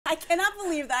I cannot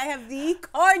believe that I have the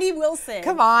Carnie Wilson.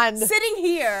 Come on. Sitting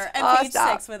here at page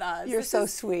stop. 6 with us. You're so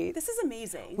sweet. This is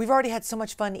amazing. We've already had so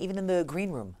much fun even in the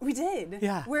green room. We did.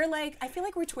 Yeah. We're like, I feel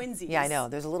like we're twinsies. Yeah, I know.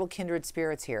 There's a little kindred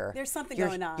spirits here. There's something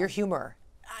going on. Your humor.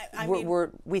 I mean,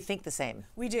 we think the same.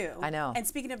 we do. I know. And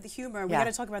speaking of the humor, we Yeah. got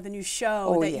to talk about the new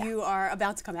show that you are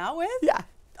about to come out with. Yeah.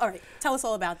 All right, tell us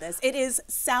all about this. It is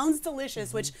Sounds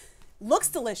Delicious, which looks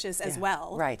delicious as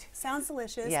well. Right. Sounds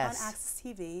Delicious Yes. on Access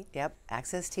TV. Yep,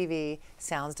 Access TV.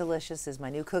 Sounds Delicious is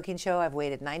my new cooking show. I've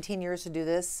waited 19 years to do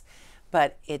this,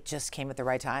 but it just came at the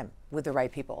right time with the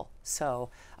right people. So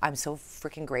I'm so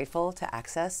freaking grateful to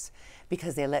Access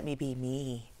because they let me be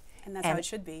me. And that's how it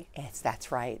should be.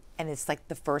 That's right. And it's like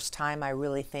the first time I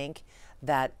really think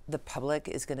that the public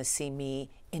is going to see me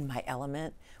in my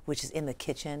element, which is in the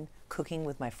kitchen, cooking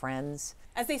with my friends.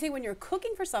 As they say, when you're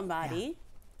cooking for somebody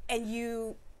and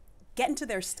you get into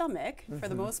their stomach, for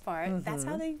the most part, that's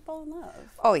how they fall in love.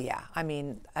 Oh yeah. I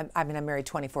mean, I'm married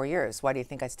 24 years. Why do you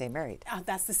think I stay married?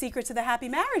 That's the secret to the happy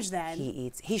marriage then.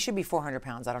 He should be 400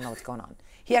 pounds. I don't know what's going on.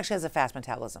 He actually has a fast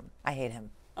metabolism. I hate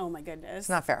him. Oh my goodness. It's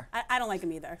not fair. I don't like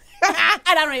him either. And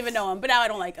I don't even know him, but now I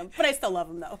don't like him. But I still love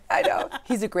him though. I know.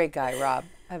 He's a great guy, Rob.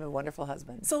 I have a wonderful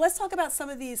husband. So let's talk about some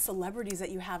of these celebrities that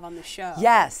you have on the show.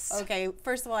 Yes. Okay,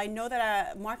 first of all, I know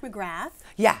that Mark McGrath.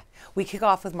 Yeah, we kick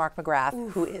off with Mark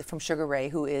McGrath, who is from Sugar Ray,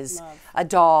 who is Love. a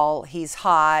doll. He's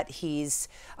hot. He's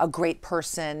a great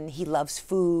person. He loves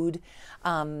food.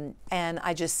 And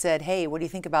I just said, hey, what do you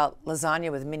think about lasagna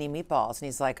with mini meatballs? And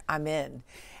he's like, I'm in.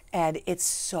 And it's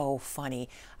so funny.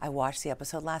 I watched the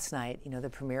episode last night, the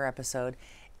premiere episode,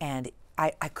 and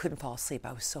I couldn't fall asleep.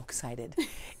 I was so excited.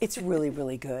 It's really,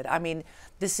 really good. I mean,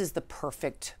 this is the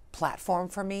perfect platform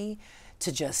for me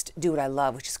to just do what I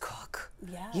love, which is cook.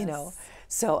 Yes.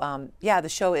 So yeah, the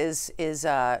show is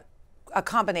a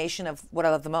combination of what I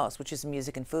love the most, which is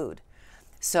music and food.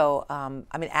 So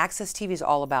I mean, Access TV is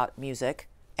all about music,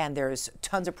 and there's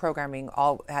tons of programming,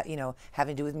 all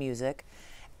having to do with music.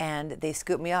 And they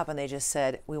scooped me up and they just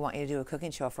said, we want you to do a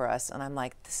cooking show for us. And I'm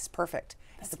like, this is perfect.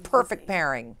 It's the perfect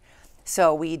pairing.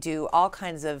 So we do all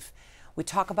kinds of, we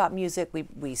talk about music,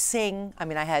 we sing. I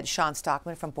mean, I had Sean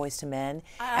Stockman from Boys to Men,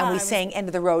 and we sang End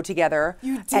of the Road together.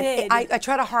 You did. And I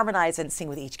try to harmonize and sing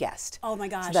with each guest. Oh my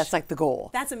gosh. So that's like the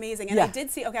goal. That's amazing. And I did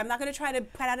see, okay, I'm not going to try to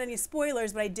put out any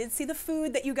spoilers, but I did see the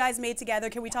food that you guys made together.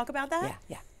 Can we talk about that?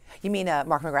 Yeah. You mean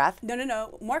Mark McGrath?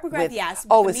 No. Mark McGrath, yes.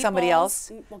 Oh, the with somebody meatballs.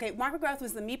 else? Okay, Mark McGrath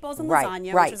was the meatballs and Right,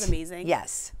 lasagna, right. which was amazing.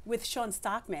 Yes. With Sean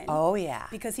Stockman. Oh, yeah.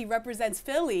 Because he represents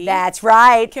Philly. That's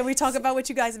right. Can we talk about what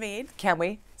you guys made? Can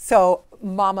we? So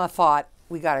Mama thought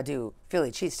we got to do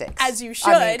Philly cheesesteaks. As you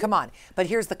should. I mean, come on. But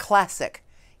here's the classic.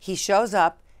 He shows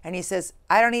up and he says,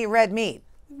 I don't eat red meat.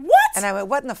 What? And I went,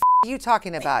 what in the are you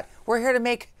talking about? We're here to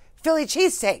make Philly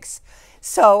cheesesteaks.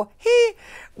 So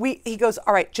he goes,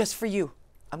 all right, just for you.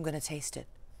 I'm going to taste it.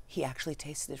 He actually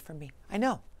tasted it for me. I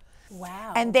know.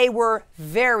 Wow. And they were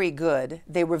very good.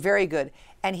 They were very good.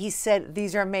 And he said,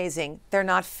 these are amazing. They're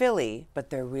not Philly, but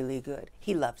they're really good.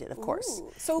 He loved it, of course.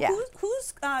 Ooh. So yeah.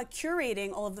 who's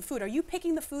curating all of the food? Are you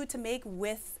picking the food to make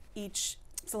with each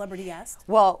celebrity guest?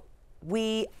 Well,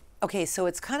 so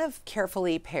it's kind of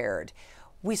carefully paired.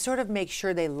 We sort of make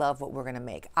sure they love what we're going to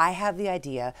make. I have the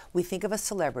idea. We think of a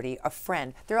celebrity, a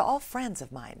friend. They're all friends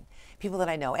of mine, people that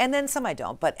I know, and then some I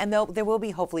don't. And there will be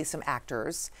hopefully some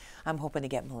actors. I'm hoping to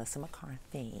get Melissa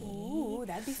McCarthy. Ooh,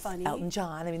 that'd be funny. Elton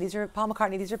John. I mean, these are Paul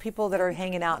McCartney. These are people that are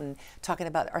hanging out and talking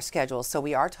about our schedules. So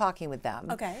we are talking with them.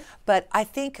 Okay. But I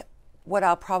think what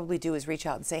I'll probably do is reach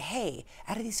out and say, hey,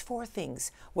 out of these 4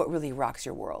 things, what really rocks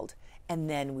your world? And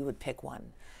then we would pick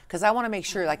one. Because I want to make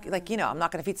sure, I'm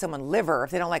not going to feed someone liver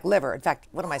if they don't like liver. In fact,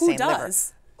 what am I saying? Who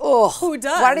does? Liver. Oh, who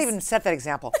does? Why did I even set that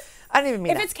example? I didn't even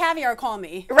mean If that. it's caviar, call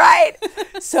me. Right.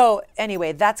 So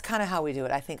anyway, that's kind of how we do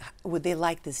it. I think, would they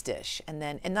like this dish?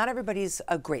 And not everybody's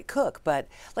a great cook, but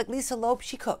like Lisa Loeb,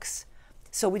 she cooks.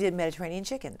 So we did Mediterranean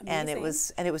chicken, and it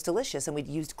was delicious. And we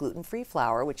used gluten-free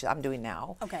flour, which I'm doing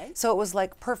now. Okay. So it was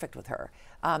like perfect with her.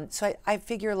 So I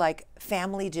figure like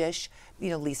family dish.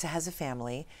 Lisa has a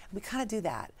family. We kind of do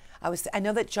that. I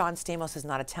know that John Stamos is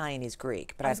not Italian; he's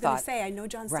Greek. But I was going to thought, say, I know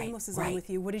John Stamos is on with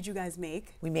you. What did you guys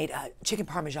make? we made chicken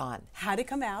parmesan. How'd it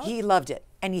come out? He loved it,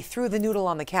 and he threw the noodle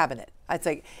on the cabinet. It's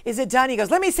like, is it done? He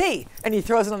goes, let me see, and he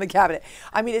throws it on the cabinet.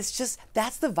 I mean,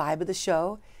 that's the vibe of the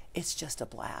show. It's just a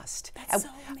blast. That's so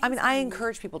amazing. I mean, I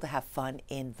encourage people to have fun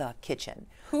in the kitchen.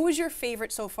 Who was your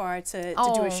favorite so far to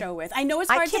do a show with? I know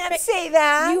it's hard to pick. I can't say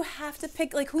that. You have to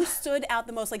pick, who stood out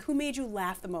the most? Who made you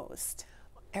laugh the most?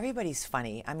 Everybody's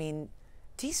funny. I mean,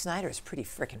 Dee Snider's pretty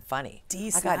freaking funny. Dee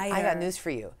I got Snider. news for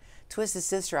you. Twisted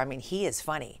Sister, I mean, he is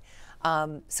funny.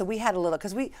 So we had a little,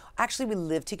 because we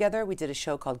lived together. We did a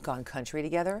show called Gone Country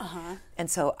together. And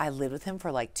so I lived with him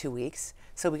for like 2 weeks.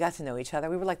 So we got to know each other.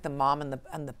 We were like the mom and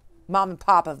the mom and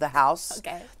pop of the house.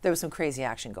 Okay. There was some crazy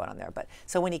action going on there. But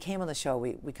so when he came on the show,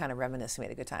 we kind of reminisced and we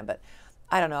had a good time. But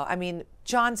I don't know. I mean,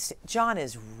 John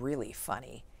is really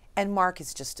funny. And Mark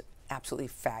is just absolutely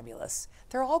fabulous.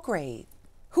 They're all great.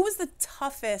 Who was the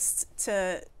toughest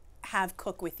to have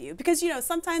cook with you? Because, you know,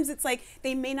 sometimes it's like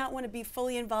they may not want to be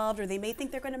fully involved or they may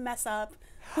think they're going to mess up.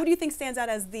 Who do you think stands out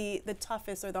as the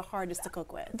toughest or the hardest to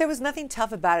cook with? There was nothing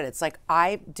tough about it. It's like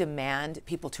I demand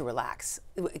people to relax.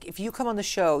 If you come on the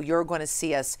show, you're going to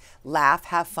see us laugh,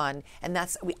 have fun, and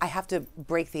I have to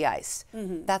break the ice.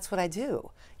 That's what I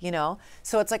do, you know?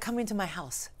 So it's like coming to my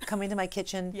house, coming to my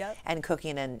kitchen and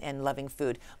cooking and loving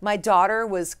food. My daughter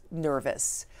was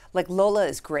nervous. Like Lola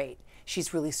is great.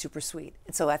 She's really super sweet.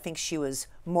 And so I think she was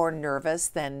more nervous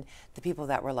than the people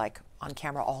that were like on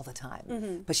camera all the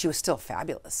time. But she was still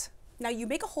fabulous. Now, you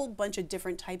make a whole bunch of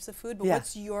different types of food, but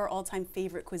what's your all-time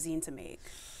favorite cuisine to make?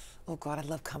 Oh God, I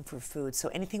love comfort food. So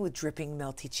anything with dripping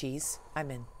melty cheese,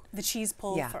 I'm in. The cheese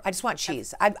pull? Yeah, I just want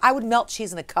cheese. I would melt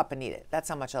cheese in a cup and eat it. That's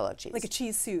how much I love cheese. Like a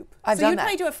cheese soup. I've so done you'd that.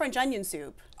 probably do a French onion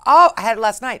soup. Oh, I had it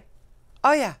last night.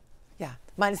 Oh yeah, yeah.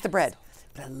 Minus the bread.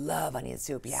 But I love onion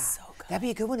soup, yeah. So good. That'd be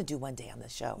a good one to do one day on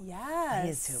this show. Yes.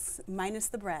 Onion soup. Minus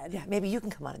the bread. Yeah, maybe you can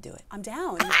come on and do it. I'm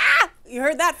down. You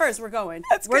heard that first. We're going.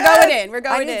 We're going in. We're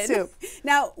going onion in. Soup.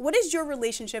 Now, what is your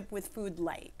relationship with food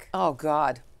like? Oh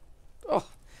God. Oh,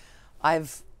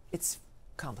 it's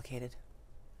complicated.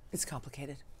 It's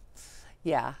complicated.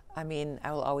 Yeah, I mean,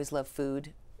 I will always love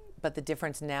food, but the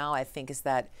difference now, I think, is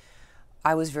that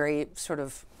I was very sort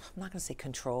of, I'm not going to say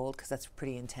controlled, because that's a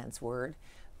pretty intense word,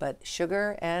 but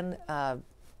sugar and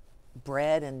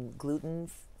bread and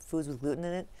gluten, foods with gluten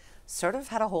in it, sort of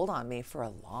had a hold on me for a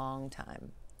long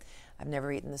time. I've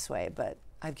never eaten this way, but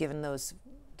I've given those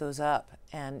up,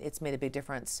 and it's made a big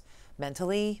difference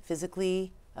mentally,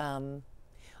 physically.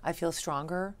 I feel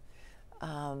stronger.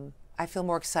 I feel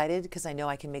more excited because I know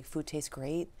I can make food taste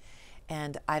great,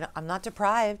 and I'm not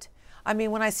deprived. I mean,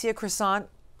 when I see a croissant,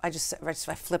 I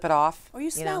flip it off. Or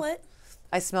you smell it.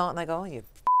 I smell it and I go, oh, you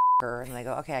f***er, and I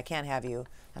go, okay, I can't have you,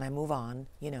 and I move on,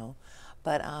 you know.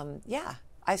 But yeah,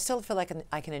 I still feel like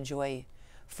I can enjoy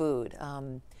food,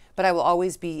 but I will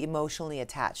always be emotionally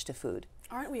attached to food.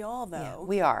 Aren't we all, though? Yeah,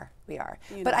 we are.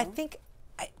 But I think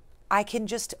I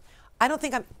don't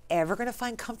think I'm ever going to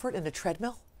find comfort in a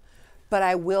treadmill, but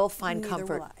I will find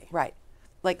comfort. Will I. Right.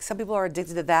 Like some people are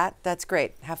addicted to that. That's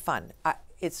great. Have fun.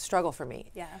 It's a struggle for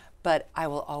me. Yeah. But I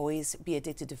will always be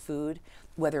addicted to food,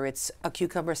 whether it's a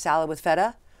cucumber salad with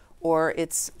feta or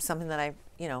it's something that I,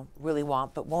 really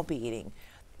want but won't be eating.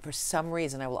 For some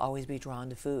reason, I will always be drawn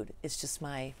to food. It's just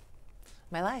my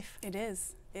life. It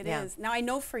is. It is. Now, I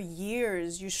know for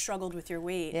years you struggled with your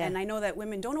weight, and I know that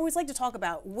women don't always like to talk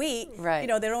about weight. Right. They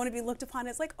don't want to be looked upon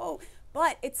as like, oh,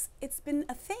 but it's been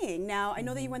a thing. Now, I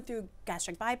know that you went through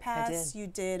gastric bypass. You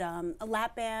did a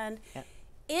lap band. Yep.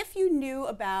 If you knew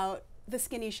about the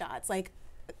skinny shots, like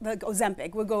the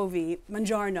Ozempic, Wegovy,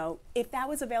 Mounjaro, if that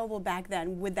was available back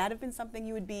then, would that have been something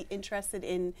you would be interested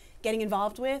in getting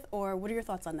involved with, or what are your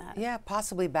thoughts on that? Yeah,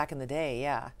 possibly back in the day,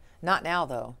 yeah. Not now,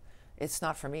 though. It's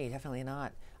not for me, definitely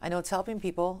not. I know it's helping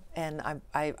people, and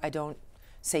I don't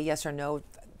say yes or no.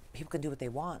 People can do what they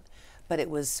want, but it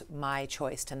was my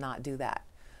choice to not do that.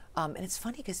 And it's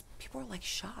funny because people are like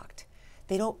shocked.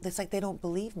 It's like they don't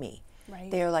believe me.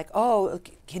 Right. They're like, oh,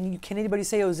 can anybody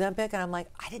say Ozempic? And I'm like,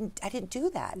 I didn't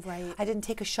do that. Right. I didn't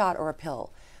take a shot or a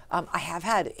pill. I have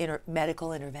had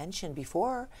medical intervention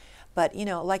before, but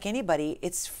like anybody,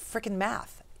 it's freaking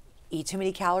math. Eat too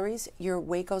many calories, your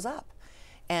weight goes up.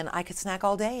 And I could snack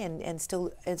all day and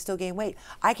still gain weight.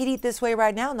 I could eat this way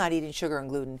right now, not eating sugar and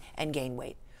gluten, and gain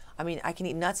weight. I mean, I can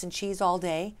eat nuts and cheese all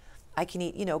day. I can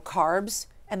eat, carbs,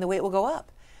 and the weight will go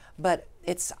up. But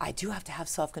I do have to have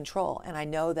self-control, and I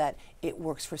know that it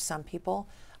works for some people.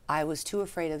 I was too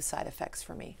afraid of side effects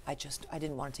for me. I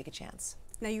didn't want to take a chance.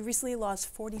 Now, you recently lost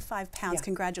 45 pounds. Yeah.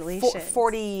 Congratulations.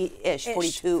 40-ish,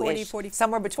 42-ish, 40,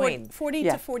 somewhere between. 40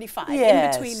 to 45,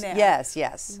 yes, in between there.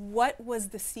 Yes. What was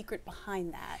the secret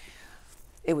behind that?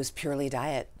 It was purely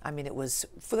diet. I mean, it was,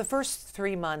 for the first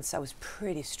 3 months, I was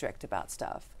pretty strict about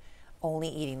stuff. Only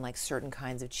eating like certain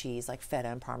kinds of cheese, like feta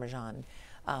and Parmesan.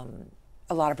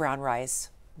 A lot of brown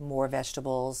rice, more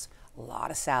vegetables, a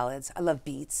lot of salads. I love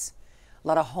beets. A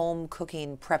lot of home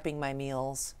cooking, prepping my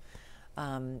meals.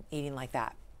 Eating like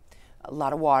that. A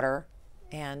lot of water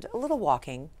and a little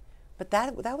walking, But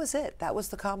that was it. That was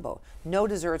the combo. No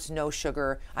desserts, no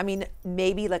sugar. I mean,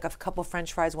 maybe like a couple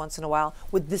French fries once in a while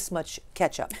with this much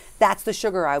ketchup. That's the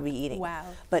sugar I would be eating. Wow.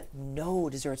 But no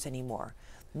desserts anymore.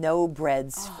 No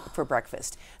breads for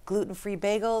breakfast. Gluten-free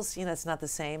bagels, you know, it's not the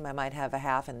same. I might have a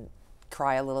half and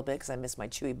cry a little bit because I miss my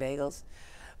chewy bagels.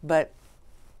 But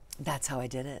that's how I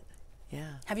did it.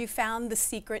 Yeah. Have you found the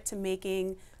secret to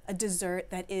making a dessert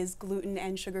that is gluten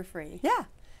and sugar-free? Yeah.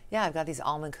 Yeah, I've got these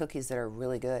almond cookies that are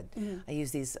really good. I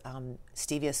use these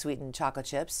stevia sweetened chocolate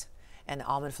chips and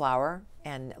almond flour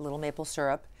and a little maple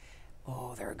syrup.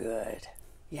 Oh, they're good.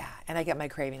 Yeah, and I get my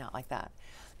craving out like that.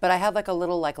 But I have like a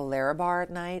little like a Larabar at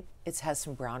night. It has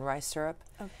some brown rice syrup,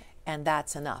 and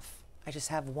that's enough. I just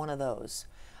have one of those.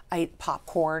 I eat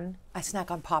popcorn. I snack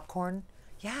on popcorn.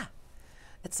 Yeah,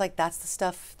 it's like that's the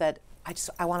stuff that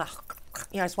I want to,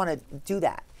 you know, I just want to do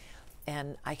that.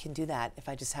 And I can do that if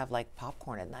I just have like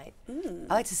popcorn at night.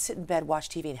 I like to sit in bed, watch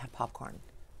TV, and have popcorn.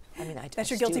 I mean,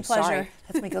 that's your guilty pleasure. Sorry.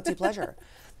 That's my guilty pleasure.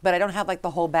 But I don't have like the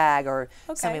whole bag or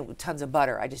something with tons of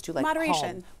butter. I just do like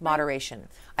moderation. Moderation.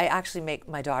 I actually make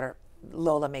my daughter,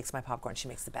 Lola makes my popcorn. She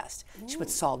makes the best. She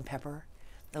puts salt and pepper,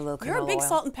 a little canola You're a big oil.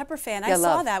 salt and pepper fan. Yeah, I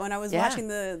saw that when I was watching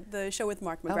the show with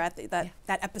Mark McGrath, that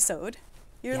episode.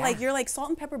 You're like salt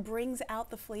and pepper brings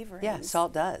out the flavor. Yeah,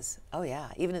 salt does. Oh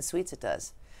yeah, even in sweets it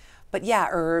does. But yeah,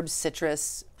 herbs,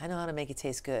 citrus, I know how to make it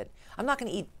taste good. I'm not going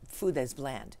to eat food that's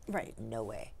bland. Right. No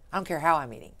way. I don't care how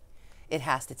I'm eating. It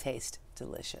has to taste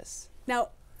delicious.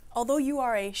 Now, although you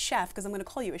are a chef, because I'm going to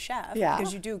call you a chef, Yeah.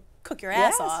 because you do cook your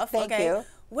ass off. Thank you.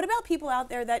 What about people out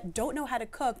there that don't know how to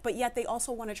cook, but yet they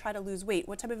also want to try to lose weight?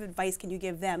 What type of advice can you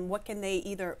give them? What can they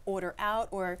either order out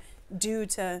or do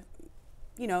to,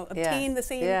 you know, obtain the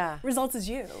same results as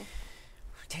you?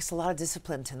 It takes a lot of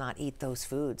discipline to not eat those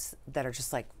foods that are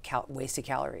just like wasted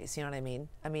calories. You know what I mean?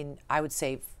 I mean, I would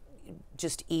say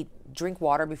just drink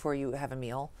water before you have a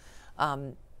meal.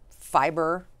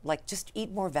 Fiber, like just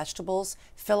eat more vegetables,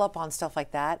 fill up on stuff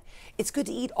like that. It's good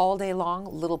to eat all day long,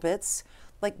 little bits.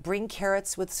 Like bring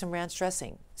carrots with some ranch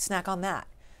dressing, snack on that.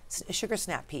 Sugar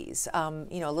snap peas,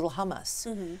 you know, a little hummus.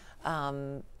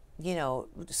 You know,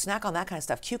 snack on that kind of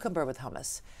stuff. Cucumber with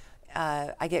hummus.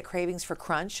 I get cravings for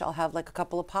crunch. I'll have like a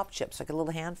couple of pop chips, like a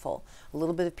little handful, a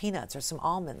little bit of peanuts or some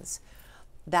almonds.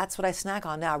 That's what I snack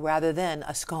on now rather than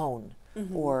a scone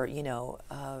or, you know,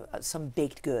 some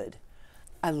baked good.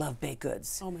 I love baked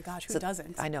goods. Oh my gosh, who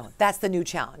doesn't? I know. That's the new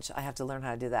challenge. I have to learn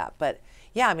how to do that. But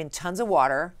yeah, I mean, tons of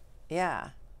water.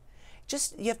 Yeah.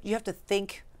 Just, you have to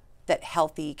think that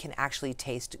healthy can actually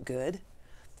taste good.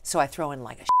 So I throw in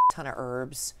like a ton of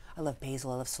herbs. I love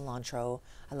basil, I love cilantro,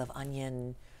 I love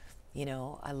onion. You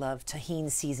know, I love tahini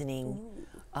seasoning.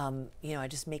 You know, I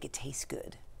just make it taste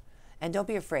good. And don't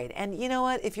be afraid. And you know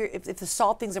what? If the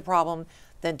salt thing's a problem,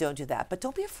 then don't do that. But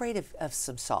don't be afraid of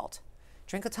some salt.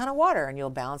 Drink a ton of water and you'll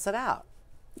balance it out.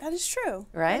 That is true.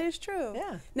 Right? That is true.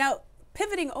 Yeah. Now,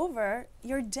 pivoting over,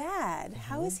 your dad,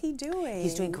 how is he doing?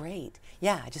 He's doing great.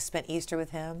 Yeah, I just spent Easter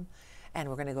with him, and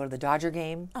we're going to go to the Dodger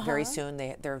game very soon.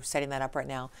 They're setting that up right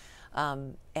now.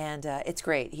 And it's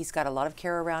great. He's got a lot of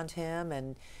care around him,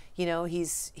 and you know,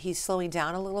 he's slowing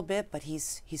down a little bit, but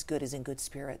he's good. He's in good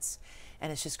spirits,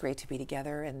 and it's just great to be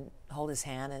together and hold his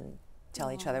hand and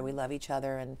tell each other we love each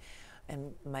other. And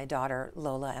my daughter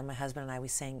Lola and my husband and I, we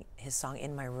sang his song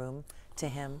 "In My Room" to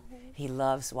him. He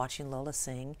loves watching Lola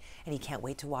sing, and he can't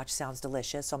wait to watch Sounds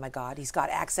Delicious. Oh my God, he's got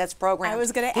Access program. I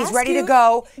was going to ask He's ready you, to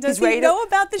go. Does he's ready he know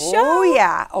about the show? Oh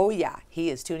yeah, oh yeah. He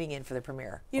is tuning in for the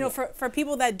premiere. You know, for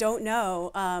people that don't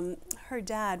know, her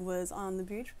dad was on the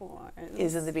Beach Boys.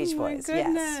 Is in the Beach Boys. My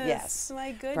goodness. Yes.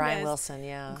 My goodness. Brian Wilson,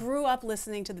 yeah. Grew up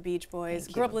listening to the Beach Boys.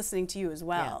 Grew up listening to you as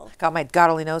well. Yeah. Got my God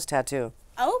Only Knows tattoo.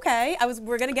 Okay,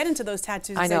 we're going to get into those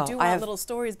tattoos. I know. I do want little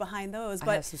stories behind those. But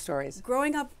I have some stories.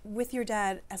 Growing up with your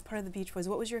dad as part of the Beach Boys,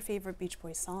 what was your favorite Beach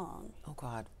Boys song? Oh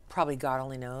God, probably God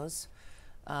Only Knows.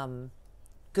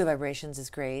 Good Vibrations is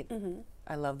great.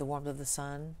 I love The Warmth of the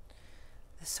Sun.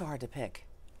 It's so hard to pick.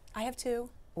 I have two.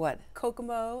 What?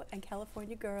 Kokomo and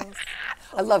California Girls.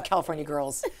 I love California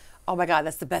Girls. Oh my God,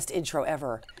 that's the best intro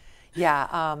ever.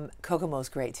 Yeah, Kokomo's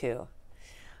great too.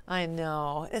 I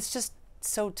know. It's just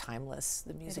so timeless.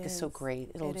 The music is so great.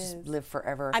 It'll just live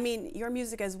forever. I mean, your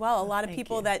music as well. A lot of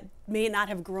people that may not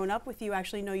have grown up with you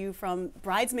actually know you from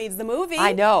Bridesmaids, the movie.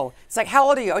 I know. It's like, how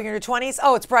old are you? Oh, you're in your 20s?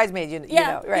 Oh, it's Bridesmaids. You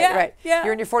know, right. Yeah.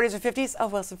 You're in your 40s or 50s? Oh,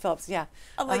 Wilson Phillips, yeah.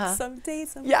 I'm like, someday.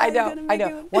 Yeah, I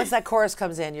know. Once that chorus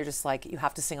comes in, you're just like, you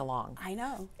have to sing along. I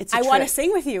know. I want to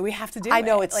sing with you. We have to do it. I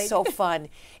know, it's so fun.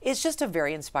 It's just a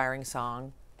very inspiring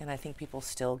song, and I think people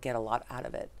still get a lot out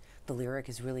of it. The lyric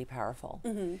is really powerful,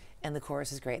 and the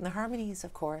chorus is great, and the harmonies,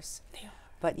 of course. They are.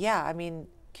 But yeah, I mean,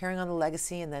 carrying on the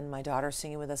legacy, and then my daughter's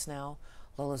singing with us now.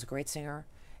 Lola's a great singer.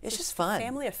 It's just fun.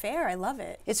 Family affair. I love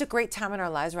it. It's a great time in our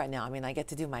lives right now. I mean, I get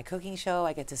to do my cooking show.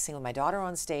 I get to sing with my daughter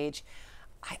on stage.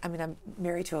 I mean, I'm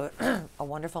married to a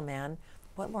wonderful man.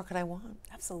 What more could I want?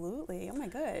 Absolutely. Oh my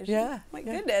gosh. Yeah. My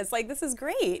goodness. Like, this is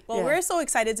great. Well, Yeah. we're so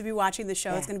excited to be watching the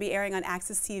show. Yeah. It's going to be airing on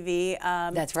Access TV.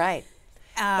 That's right.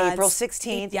 April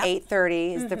 16th, yep.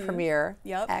 8:30 is the premiere.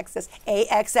 Yep. Access,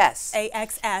 AXS.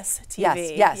 AXS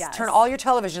TV. Yes. Turn all your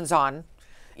televisions on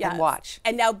Yes. and watch.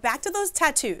 And now back to those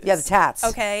tattoos. Yeah, the tats.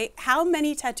 Okay. How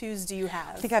many tattoos do you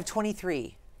have? I think I have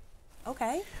 23.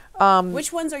 Okay.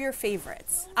 Which ones are your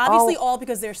favorites? Obviously, all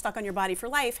because they're stuck on your body for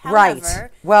life. However, Right.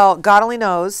 Well, God only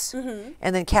knows.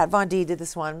 And then Kat Von D did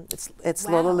this one. It's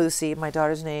Wow. Lola Lucy, my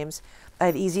daughter's names. I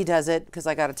have Easy Does It because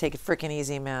I got to take it freaking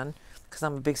easy, man. Because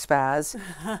I'm a big spaz.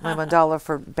 My mandala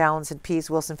for balance and peace.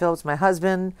 Wilson Phillips, my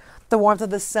husband. The warmth of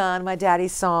the sun. My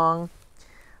daddy's song.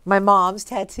 My mom's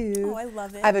tattoo. Oh, I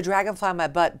love it. I have a dragonfly on my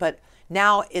butt, but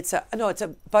now it's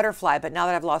a butterfly. But now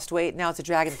that I've lost weight, now it's a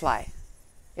dragonfly.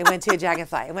 It went to a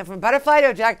dragonfly. It went from butterfly to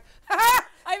a dragon.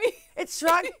 I mean, It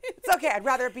shrunk. It's okay. I'd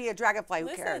rather it be a dragonfly. Who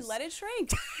listen, cares? let it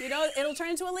shrink. You know, it'll turn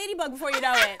into a ladybug before you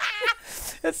know it.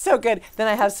 It's so good. Then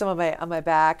I have some on my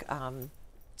back,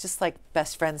 just like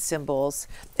best friend symbols,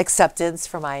 acceptance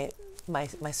for my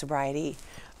sobriety,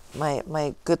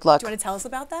 my good luck. Do you want to tell us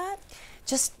about that?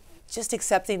 Just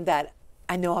accepting that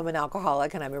I know I'm an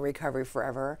alcoholic and I'm in recovery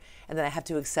forever, and then I have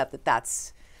to accept that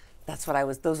that's what I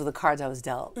was. Those are the cards I was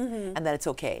dealt, and that it's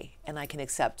okay, and I can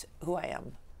accept who I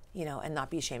am, you know, and not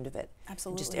be ashamed of it.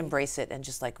 Absolutely. Just embrace it and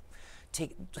just like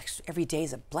take every day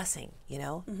is a blessing, you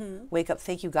know. Wake up,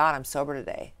 thank you God, I'm sober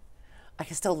today. I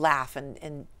can still laugh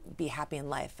and be happy in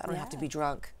life. I don't have to be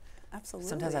drunk. Absolutely.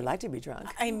 Sometimes I'd like to be drunk.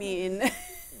 I mean,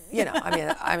 You know,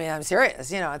 I mean, I'm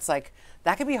serious. You know, it's like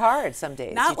that could be hard some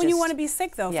days. not when you want to be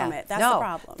sick though from it. That's no, the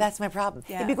problem. That's my problem.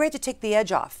 Yeah. It'd be great to take the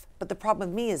edge off, but the problem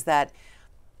with me is that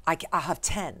I'll have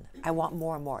 10. I want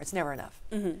more and more. It's never enough.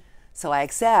 So I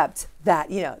accept that,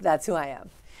 you know, that's who I am.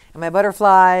 And my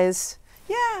butterflies,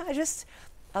 yeah,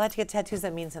 I like to get tattoos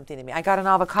that mean something to me. I got an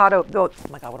avocado. Oh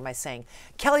my God, what am I saying?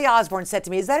 Kelly Osbourne said to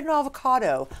me, "Is that an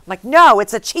avocado?" I'm like, "No,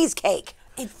 it's a cheesecake."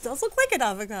 It does look like an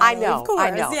avocado. I know, Of course, I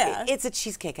know. Yeah. It's a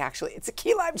cheesecake, actually. It's a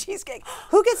key lime cheesecake.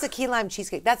 Who gets a key lime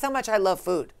cheesecake? That's how much I love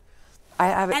food.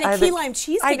 And a key lime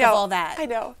cheesecake of all that. I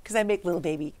know, because I make little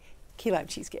baby key lime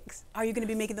cheesecakes. Are you going to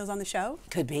be making those on the show?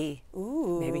 Could be.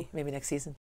 Ooh. Maybe next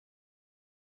season.